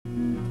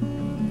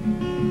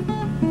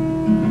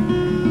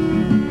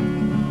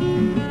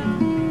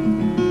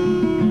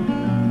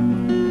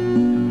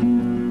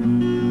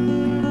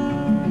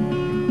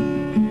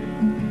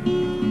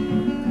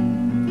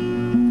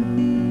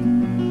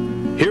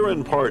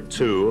Part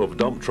 2 of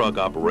dump truck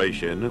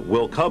operation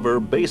will cover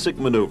basic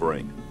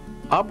maneuvering,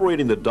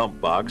 operating the dump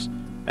box,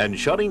 and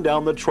shutting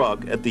down the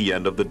truck at the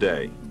end of the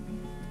day.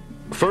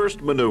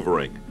 First,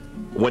 maneuvering.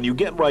 When you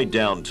get right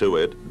down to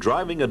it,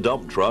 driving a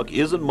dump truck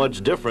isn't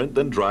much different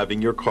than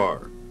driving your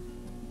car.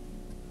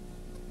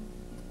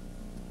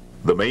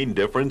 The main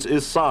difference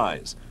is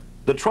size.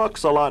 The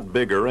truck's a lot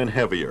bigger and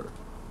heavier.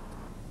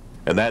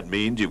 And that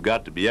means you've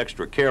got to be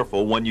extra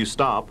careful when you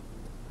stop,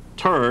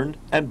 turn,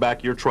 and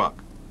back your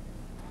truck.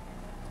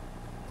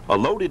 A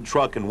loaded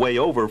truck can weigh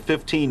over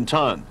 15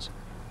 tons,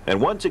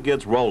 and once it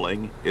gets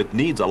rolling, it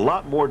needs a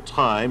lot more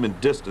time and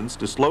distance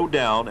to slow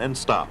down and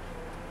stop.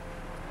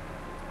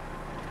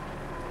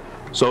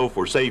 So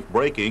for safe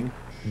braking,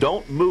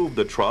 don't move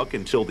the truck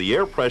until the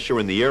air pressure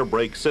in the air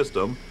brake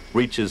system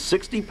reaches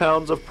 60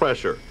 pounds of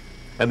pressure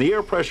and the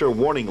air pressure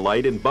warning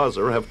light and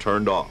buzzer have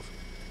turned off.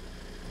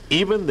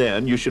 Even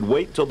then, you should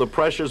wait till the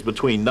pressure's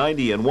between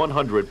 90 and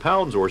 100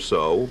 pounds or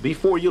so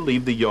before you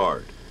leave the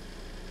yard.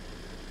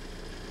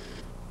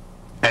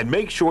 And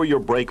make sure your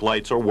brake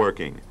lights are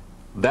working.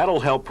 That'll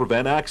help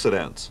prevent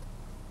accidents.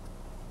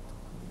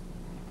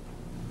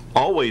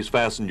 Always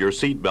fasten your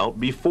seatbelt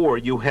before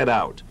you head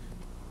out.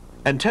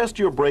 And test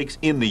your brakes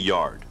in the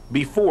yard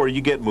before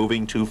you get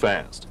moving too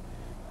fast.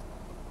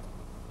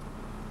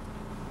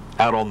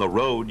 Out on the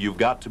road, you've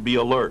got to be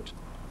alert.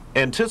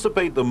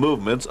 Anticipate the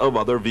movements of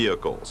other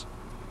vehicles.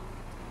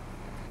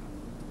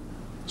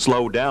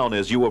 Slow down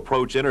as you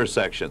approach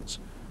intersections.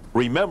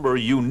 Remember,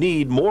 you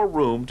need more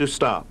room to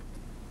stop.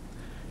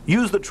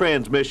 Use the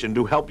transmission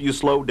to help you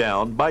slow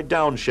down by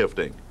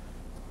downshifting.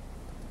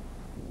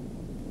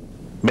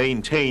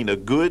 Maintain a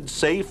good,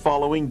 safe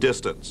following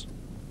distance.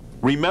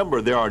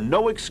 Remember, there are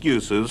no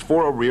excuses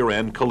for a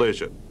rear-end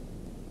collision.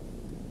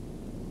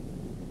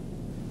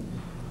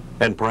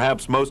 And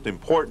perhaps most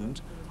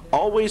important,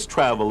 always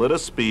travel at a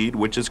speed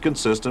which is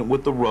consistent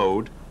with the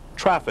road,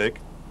 traffic,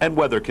 and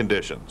weather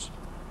conditions.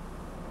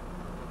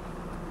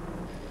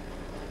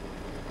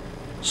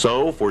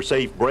 So, for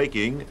safe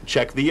braking,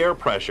 check the air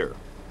pressure.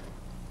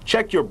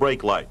 Check your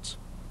brake lights.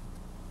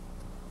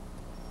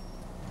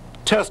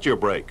 Test your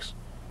brakes.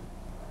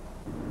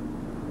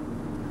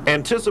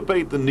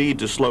 Anticipate the need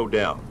to slow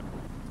down.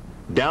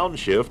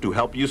 Downshift to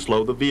help you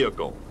slow the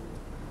vehicle.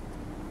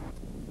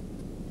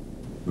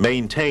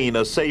 Maintain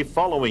a safe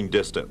following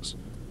distance.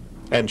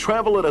 And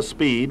travel at a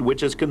speed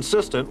which is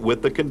consistent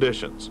with the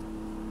conditions.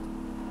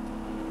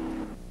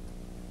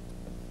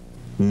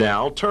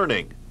 Now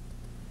turning.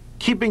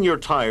 Keeping your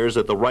tires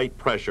at the right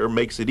pressure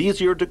makes it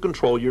easier to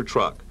control your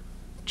truck.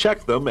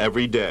 Check them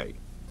every day.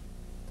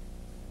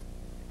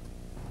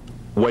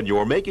 When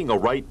you're making a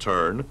right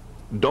turn,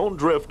 don't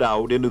drift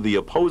out into the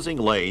opposing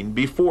lane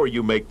before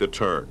you make the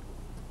turn.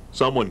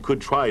 Someone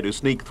could try to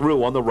sneak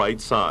through on the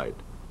right side.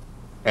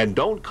 And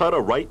don't cut a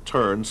right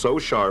turn so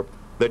sharp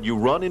that you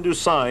run into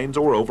signs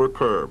or over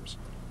curbs.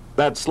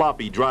 That's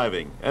sloppy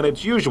driving, and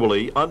it's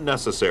usually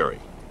unnecessary.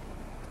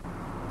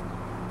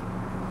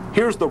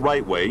 Here's the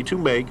right way to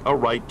make a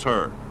right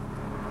turn.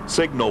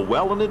 Signal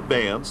well in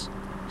advance,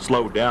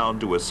 slow down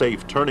to a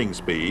safe turning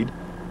speed,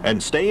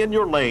 and stay in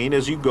your lane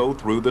as you go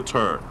through the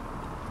turn.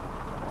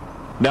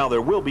 Now,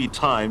 there will be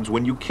times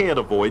when you can't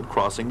avoid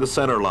crossing the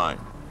center line.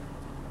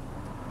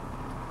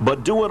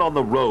 But do it on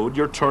the road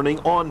you're turning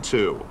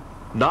onto,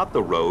 not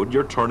the road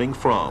you're turning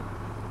from.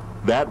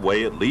 That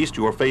way, at least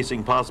you are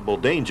facing possible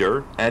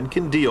danger and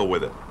can deal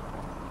with it.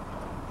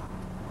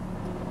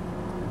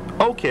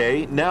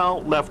 Okay, now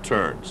left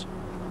turns.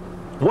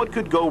 What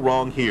could go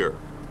wrong here?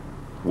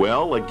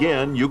 Well,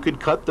 again, you could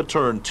cut the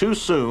turn too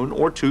soon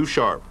or too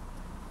sharp.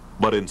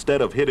 But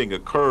instead of hitting a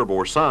curb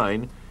or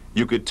sign,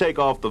 you could take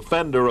off the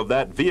fender of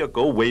that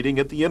vehicle waiting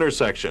at the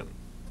intersection.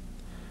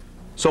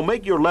 So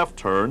make your left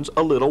turns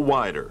a little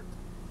wider.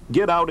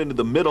 Get out into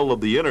the middle of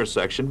the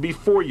intersection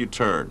before you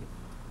turn.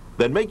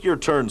 Then make your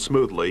turn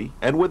smoothly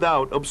and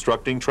without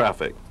obstructing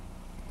traffic.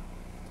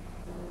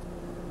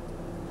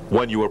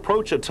 When you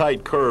approach a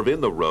tight curve in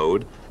the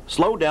road,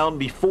 slow down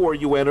before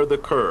you enter the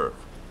curve,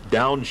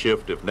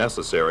 downshift if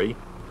necessary,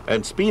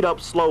 and speed up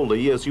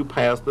slowly as you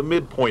pass the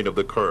midpoint of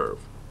the curve.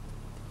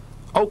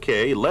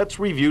 Okay, let's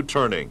review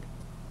turning.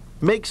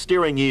 Make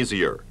steering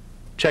easier.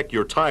 Check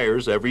your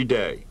tires every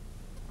day.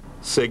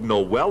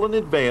 Signal well in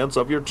advance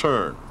of your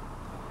turn.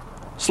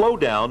 Slow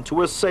down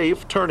to a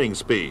safe turning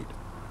speed.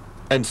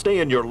 And stay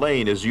in your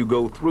lane as you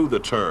go through the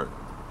turn.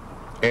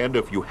 And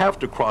if you have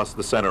to cross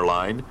the center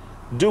line,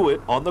 do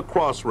it on the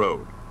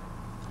crossroad.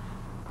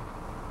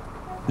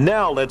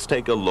 Now let's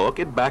take a look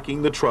at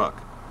backing the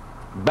truck.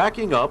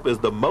 Backing up is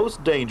the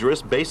most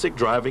dangerous basic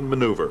driving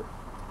maneuver.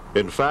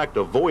 In fact,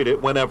 avoid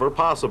it whenever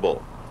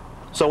possible.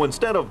 So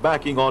instead of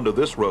backing onto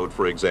this road,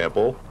 for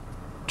example,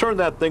 turn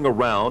that thing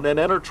around and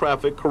enter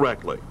traffic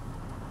correctly.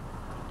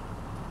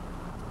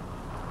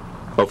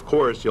 Of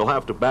course, you'll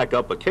have to back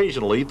up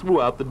occasionally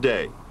throughout the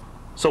day.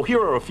 So here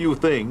are a few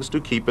things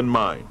to keep in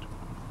mind.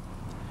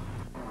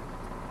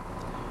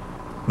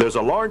 There's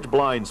a large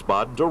blind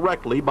spot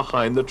directly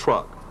behind the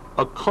truck,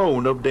 a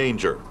cone of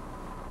danger.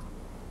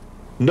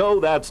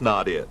 No, that's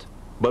not it.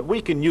 but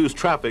we can use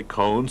traffic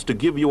cones to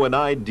give you an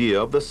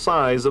idea of the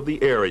size of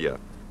the area.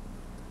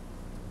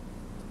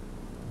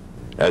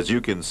 As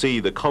you can see,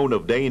 the cone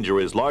of danger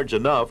is large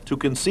enough to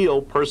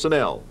conceal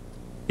personnel,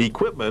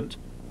 equipment,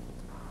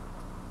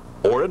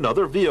 or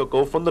another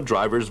vehicle from the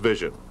driver's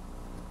vision.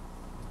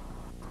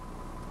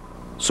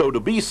 So to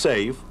be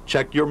safe,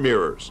 check your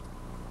mirrors.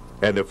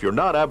 And if you're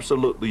not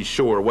absolutely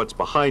sure what's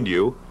behind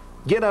you,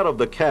 get out of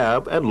the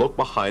cab and look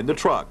behind the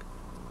truck.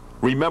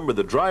 Remember,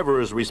 the driver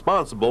is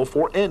responsible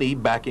for any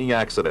backing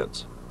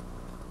accidents.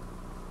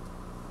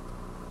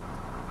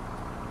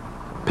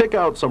 Pick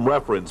out some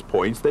reference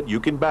points that you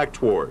can back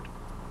toward,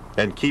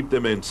 and keep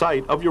them in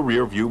sight of your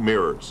rear view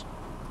mirrors.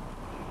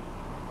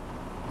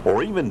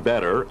 Or even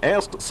better,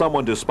 ask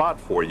someone to spot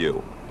for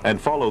you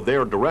and follow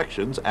their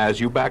directions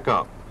as you back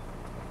up.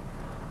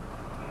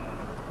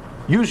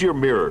 Use your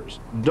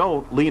mirrors.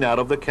 Don't lean out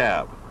of the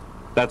cab.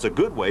 That's a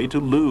good way to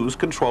lose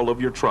control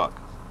of your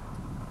truck.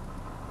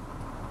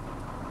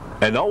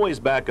 And always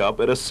back up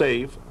at a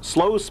safe,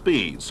 slow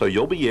speed so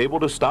you'll be able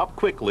to stop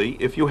quickly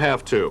if you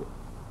have to.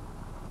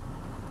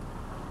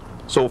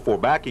 So for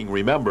backing,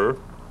 remember,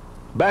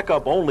 back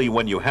up only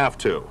when you have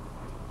to.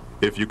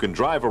 If you can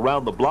drive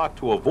around the block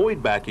to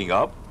avoid backing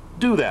up,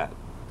 do that.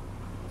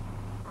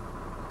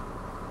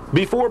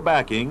 Before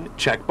backing,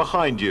 check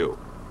behind you.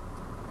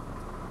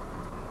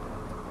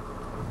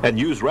 And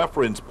use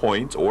reference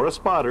points or a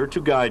spotter to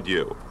guide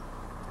you.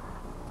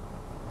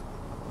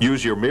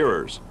 Use your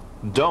mirrors.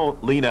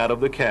 Don't lean out of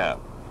the cab.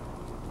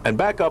 And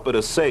back up at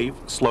a safe,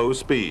 slow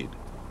speed.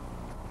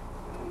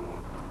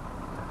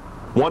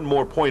 One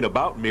more point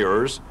about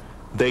mirrors,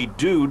 they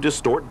do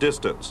distort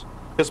distance,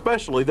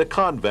 especially the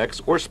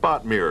convex or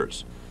spot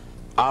mirrors.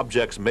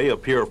 Objects may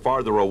appear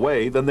farther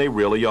away than they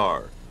really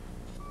are.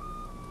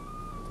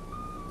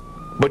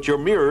 But your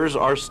mirrors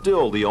are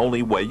still the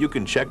only way you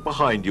can check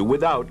behind you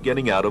without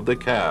getting out of the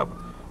cab,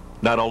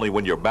 not only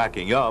when you're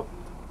backing up,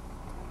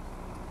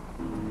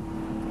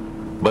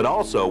 but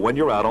also when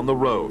you're out on the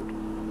road.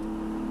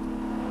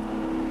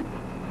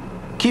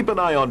 Keep an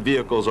eye on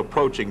vehicles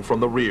approaching from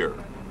the rear.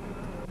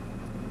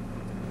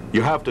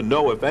 You have to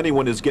know if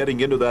anyone is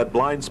getting into that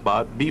blind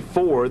spot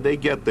before they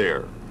get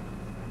there.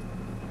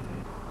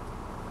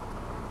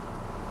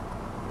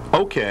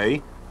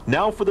 Okay,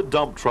 now for the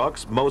dump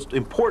truck's most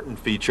important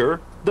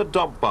feature, the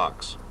dump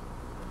box.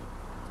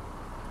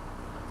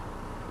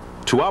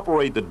 To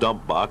operate the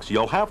dump box,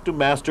 you'll have to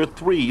master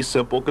 3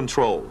 simple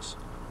controls: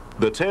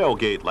 the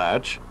tailgate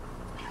latch,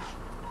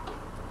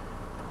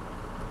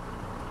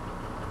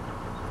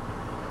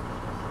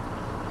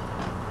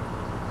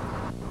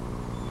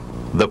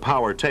 the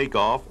power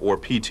takeoff or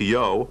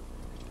PTO,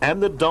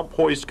 and the dump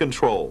hoist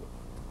control.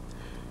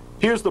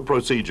 Here's the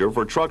procedure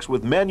for trucks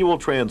with manual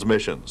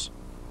transmissions.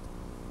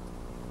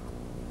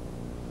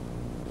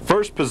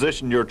 First,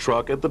 position your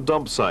truck at the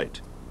dump site.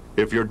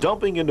 If you're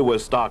dumping into a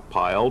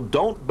stockpile,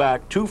 don't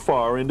back too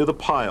far into the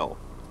pile.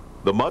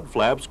 The mud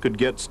flaps could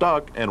get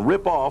stuck and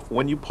rip off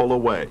when you pull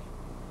away.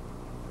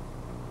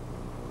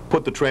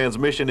 Put the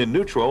transmission in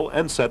neutral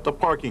and set the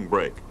parking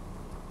brake.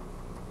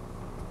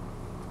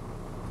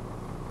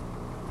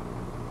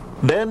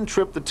 Then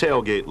trip the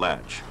tailgate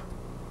latch.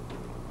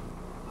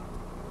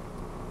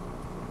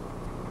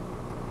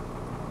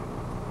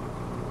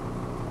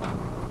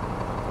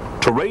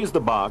 To raise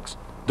the box,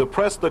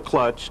 depress the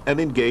clutch and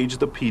engage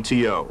the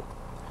PTO.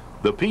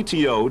 The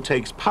PTO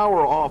takes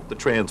power off the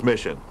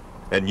transmission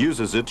and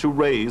uses it to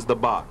raise the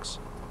box.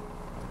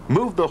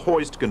 Move the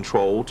hoist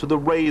control to the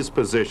raise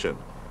position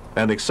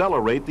and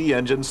accelerate the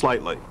engine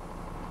slightly.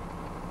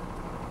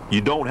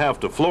 You don't have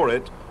to floor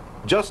it,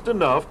 just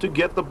enough to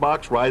get the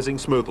box rising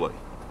smoothly.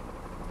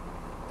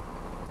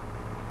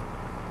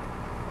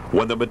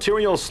 When the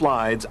material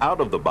slides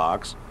out of the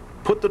box,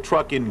 put the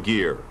truck in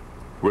gear,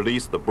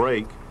 release the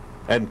brake,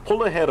 and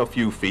pull ahead a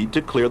few feet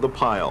to clear the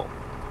pile.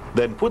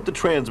 Then put the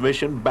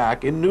transmission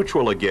back in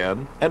neutral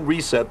again and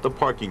reset the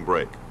parking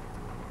brake.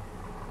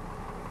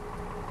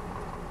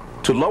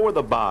 To lower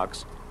the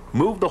box,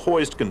 move the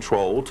hoist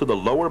control to the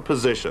lower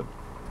position,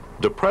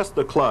 depress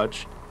the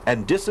clutch,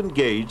 and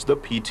disengage the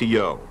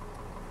PTO.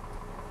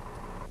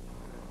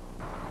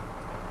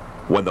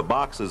 When the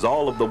box is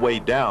all of the way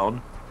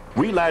down,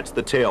 relatch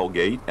the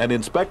tailgate and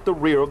inspect the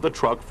rear of the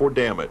truck for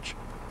damage.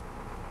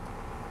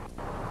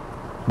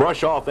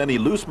 Brush off any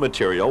loose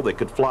material that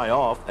could fly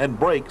off and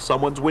break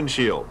someone's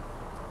windshield.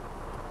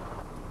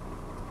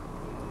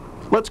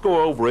 Let's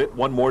go over it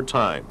one more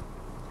time.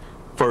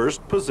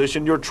 First,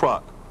 position your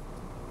truck.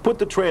 Put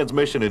the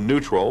transmission in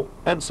neutral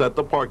and set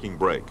the parking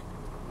brake.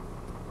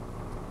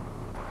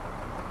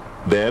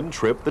 Then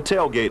trip the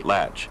tailgate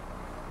latch.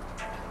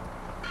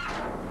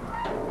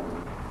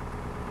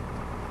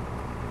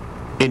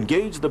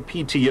 Engage the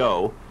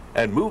PTO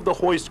and move the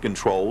hoist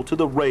control to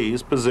the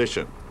raise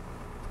position.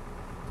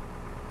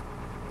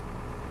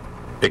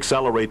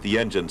 Accelerate the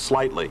engine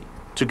slightly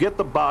to get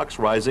the box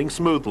rising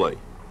smoothly.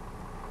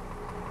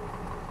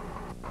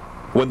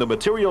 When the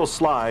material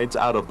slides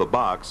out of the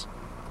box,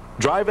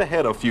 drive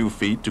ahead a few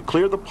feet to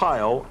clear the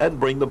pile and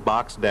bring the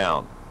box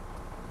down.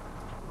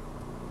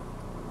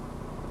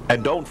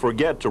 And don't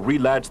forget to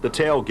relatch the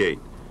tailgate.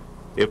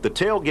 If the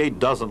tailgate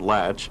doesn't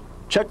latch,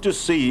 check to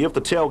see if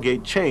the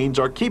tailgate chains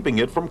are keeping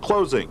it from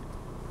closing.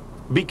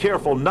 Be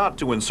careful not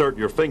to insert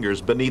your fingers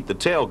beneath the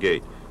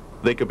tailgate.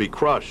 They could be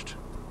crushed.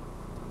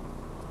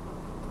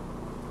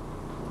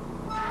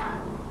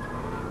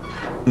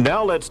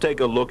 Now let's take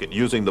a look at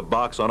using the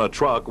box on a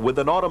truck with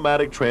an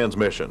automatic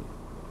transmission.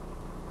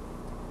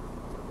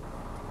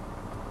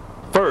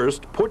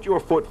 First, put your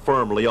foot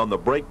firmly on the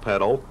brake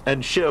pedal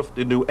and shift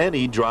into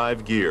any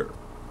drive gear.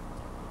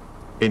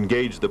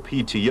 Engage the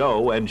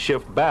PTO and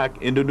shift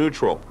back into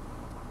neutral.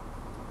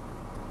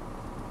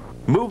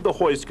 Move the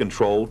hoist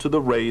control to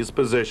the raise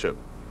position.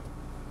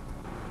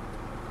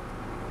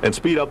 And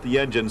speed up the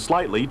engine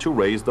slightly to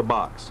raise the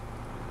box.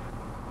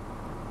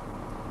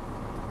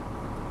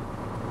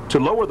 To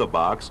lower the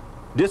box,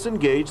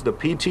 disengage the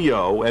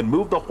PTO and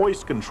move the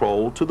hoist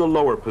control to the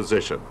lower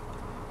position.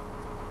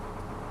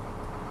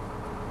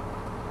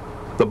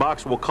 The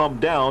box will come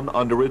down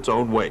under its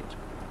own weight.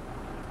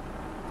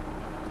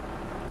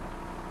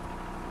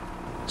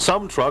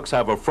 Some trucks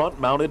have a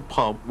front-mounted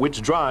pump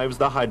which drives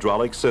the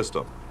hydraulic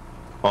system.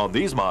 On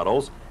these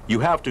models,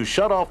 you have to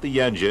shut off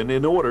the engine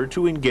in order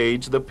to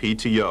engage the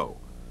PTO.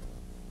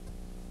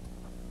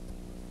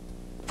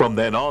 From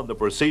then on, the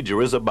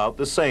procedure is about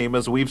the same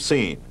as we've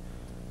seen.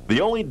 The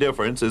only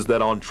difference is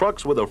that on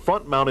trucks with a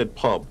front-mounted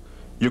pump,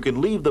 you can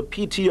leave the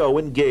PTO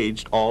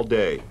engaged all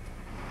day.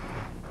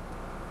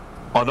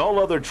 On all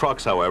other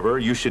trucks, however,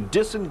 you should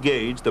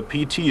disengage the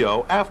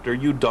PTO after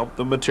you dump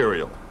the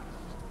material.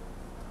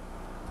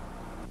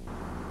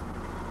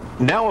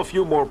 Now a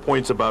few more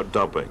points about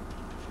dumping.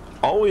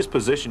 Always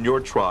position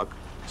your truck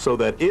so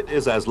that it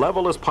is as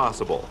level as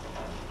possible.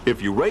 If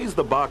you raise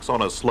the box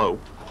on a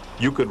slope,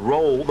 you could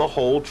roll the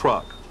whole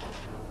truck.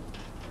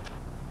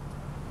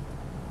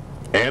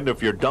 And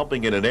if you're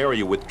dumping in an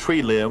area with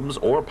tree limbs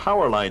or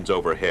power lines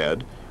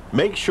overhead,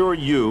 make sure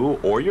you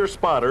or your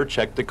spotter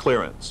check the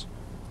clearance.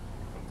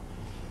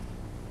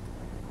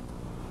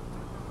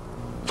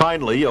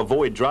 Finally,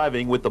 avoid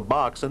driving with the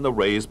box in the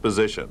raised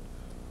position.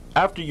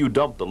 After you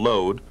dump the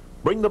load,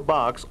 bring the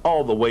box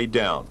all the way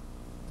down.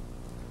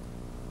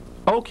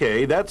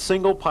 Okay, that's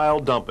single pile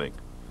dumping.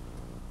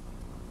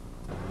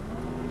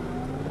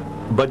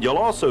 But you'll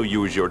also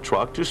use your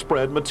truck to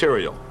spread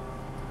material.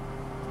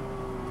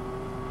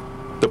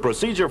 The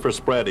procedure for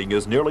spreading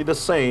is nearly the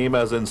same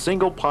as in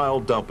single pile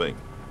dumping.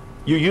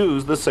 You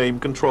use the same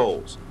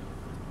controls.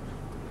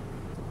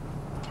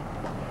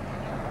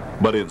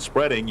 But in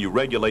spreading, you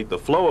regulate the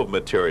flow of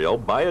material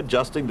by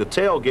adjusting the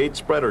tailgate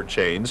spreader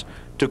chains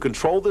to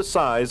control the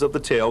size of the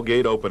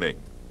tailgate opening.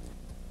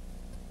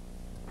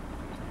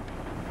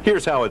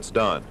 Here's how it's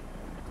done.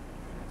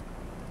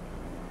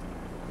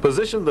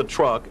 Position the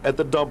truck at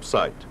the dump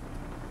site.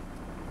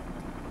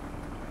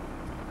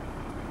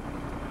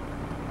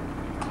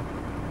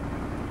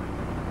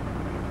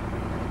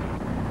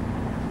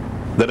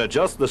 Then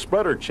adjust the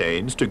spreader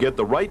chains to get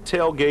the right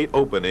tailgate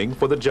opening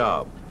for the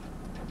job.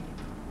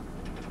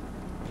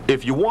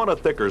 If you want a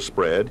thicker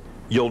spread,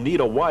 you'll need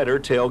a wider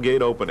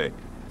tailgate opening.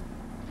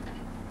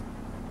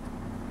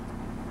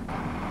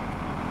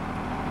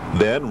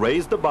 Then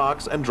raise the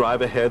box and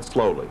drive ahead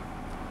slowly.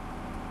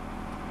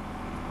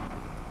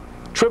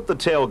 Trip the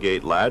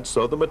tailgate latch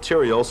so the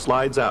material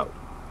slides out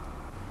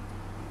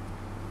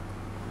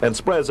and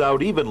spreads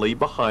out evenly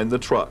behind the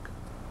truck.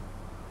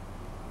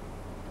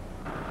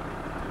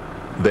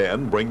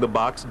 Then bring the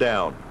box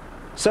down.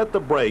 Set the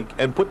brake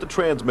and put the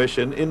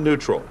transmission in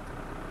neutral.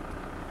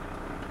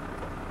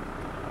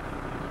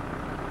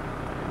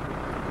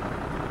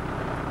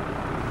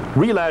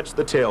 Relatch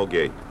the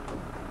tailgate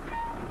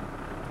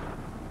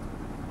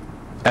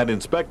and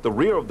inspect the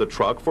rear of the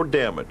truck for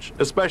damage,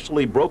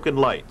 especially broken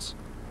lights.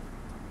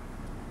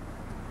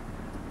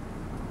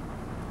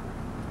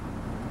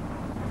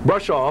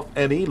 Brush off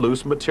any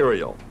loose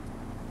material.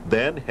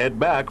 Then head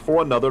back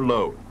for another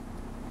load.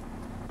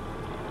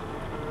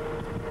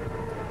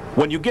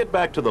 When you get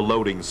back to the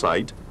loading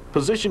site,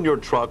 position your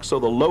truck so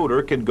the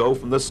loader can go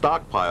from the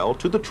stockpile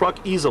to the truck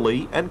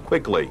easily and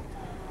quickly.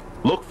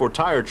 Look for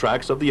tire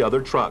tracks of the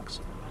other trucks.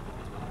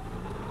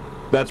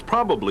 That's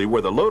probably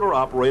where the loader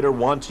operator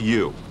wants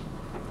you.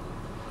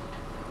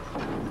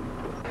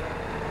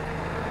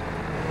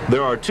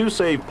 There are two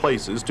safe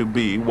places to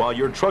be while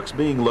your truck's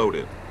being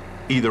loaded,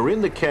 either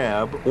in the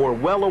cab or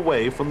well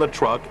away from the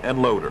truck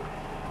and loader.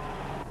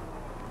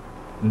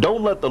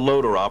 Don't let the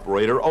loader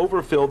operator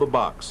overfill the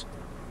box.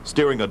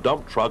 Steering a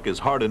dump truck is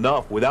hard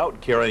enough without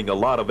carrying a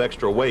lot of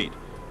extra weight.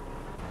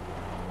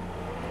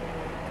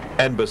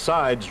 And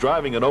besides,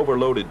 driving an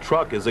overloaded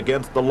truck is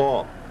against the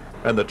law,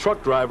 and the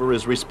truck driver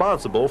is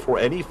responsible for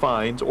any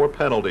fines or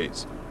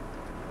penalties.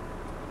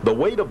 The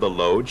weight of the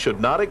load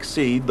should not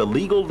exceed the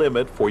legal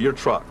limit for your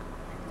truck.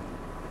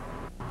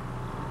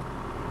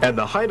 And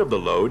the height of the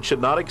load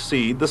should not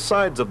exceed the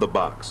sides of the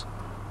box.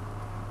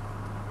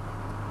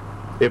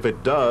 If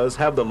it does,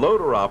 have the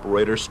loader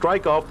operator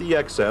strike off the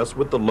excess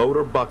with the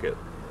loader bucket,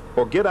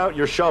 or get out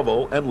your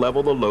shovel and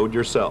level the load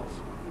yourself.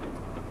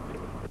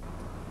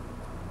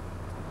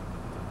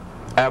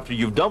 After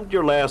you've dumped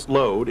your last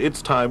load,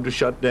 it's time to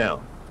shut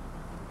down.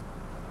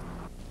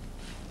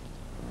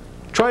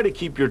 Try to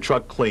keep your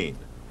truck clean.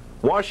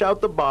 Wash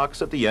out the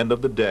box at the end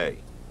of the day.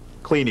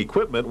 Clean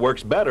equipment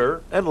works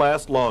better and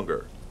lasts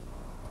longer.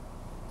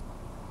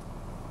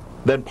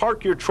 Then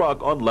park your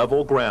truck on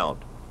level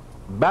ground.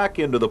 Back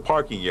into the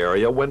parking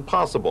area when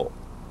possible.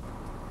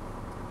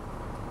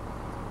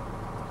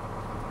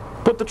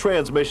 Put the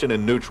transmission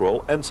in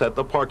neutral and set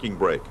the parking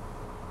brake.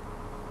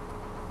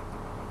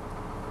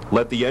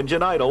 Let the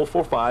engine idle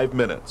for 5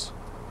 minutes.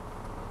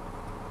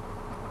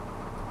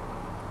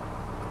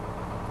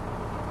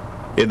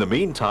 In the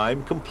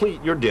meantime,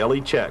 complete your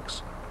daily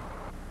checks.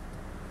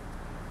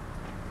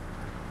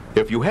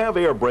 If you have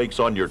air brakes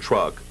on your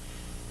truck,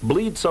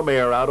 bleed some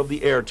air out of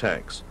the air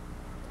tanks.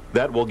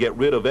 That will get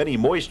rid of any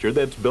moisture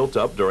that's built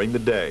up during the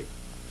day.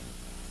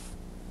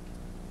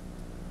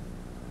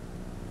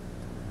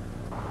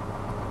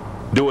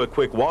 Do a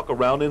quick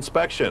walk-around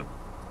inspection.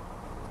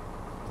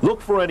 Look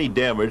for any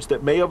damage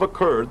that may have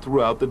occurred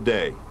throughout the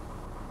day.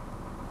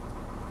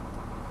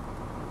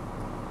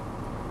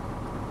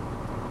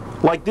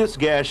 Like this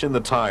gash in the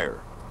tire.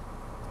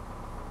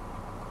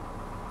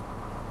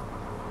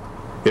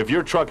 If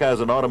your truck has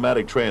an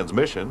automatic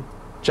transmission,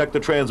 check the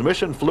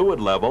transmission fluid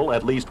level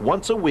at least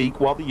once a week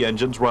while the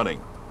engine's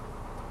running.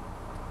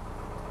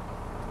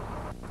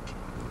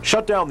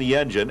 Shut down the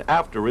engine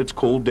after it's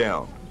cooled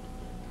down.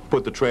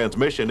 Put the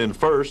transmission in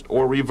first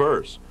or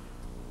reverse.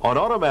 On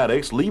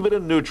automatics, leave it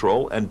in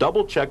neutral and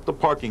double check the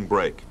parking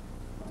brake.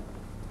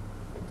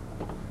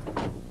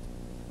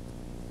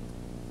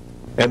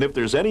 And if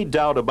there's any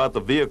doubt about the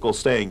vehicle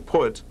staying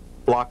put,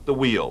 block the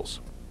wheels.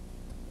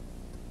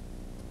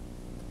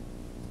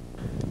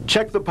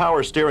 Check the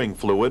power steering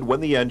fluid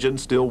when the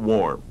engine's still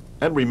warm.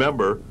 And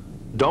remember,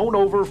 don't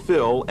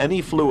overfill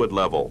any fluid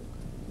level.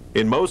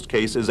 In most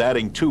cases,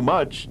 adding too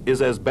much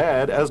is as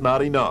bad as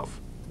not enough.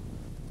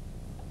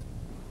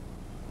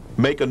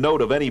 Make a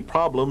note of any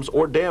problems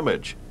or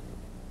damage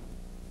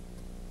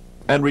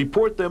and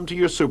report them to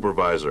your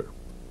supervisor.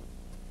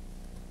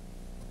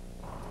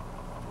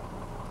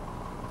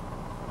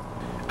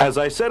 As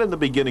I said in the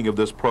beginning of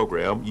this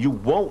program, you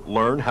won't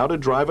learn how to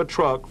drive a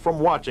truck from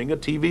watching a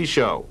TV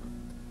show.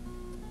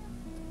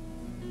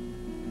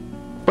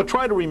 But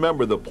try to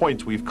remember the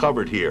points we've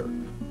covered here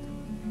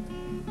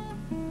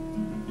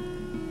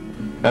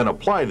and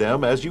apply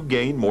them as you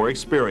gain more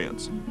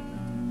experience.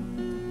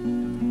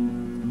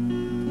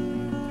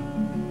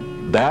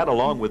 That,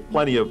 along with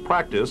plenty of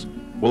practice,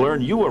 will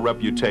earn you a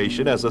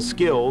reputation as a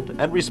skilled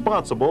and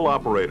responsible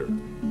operator.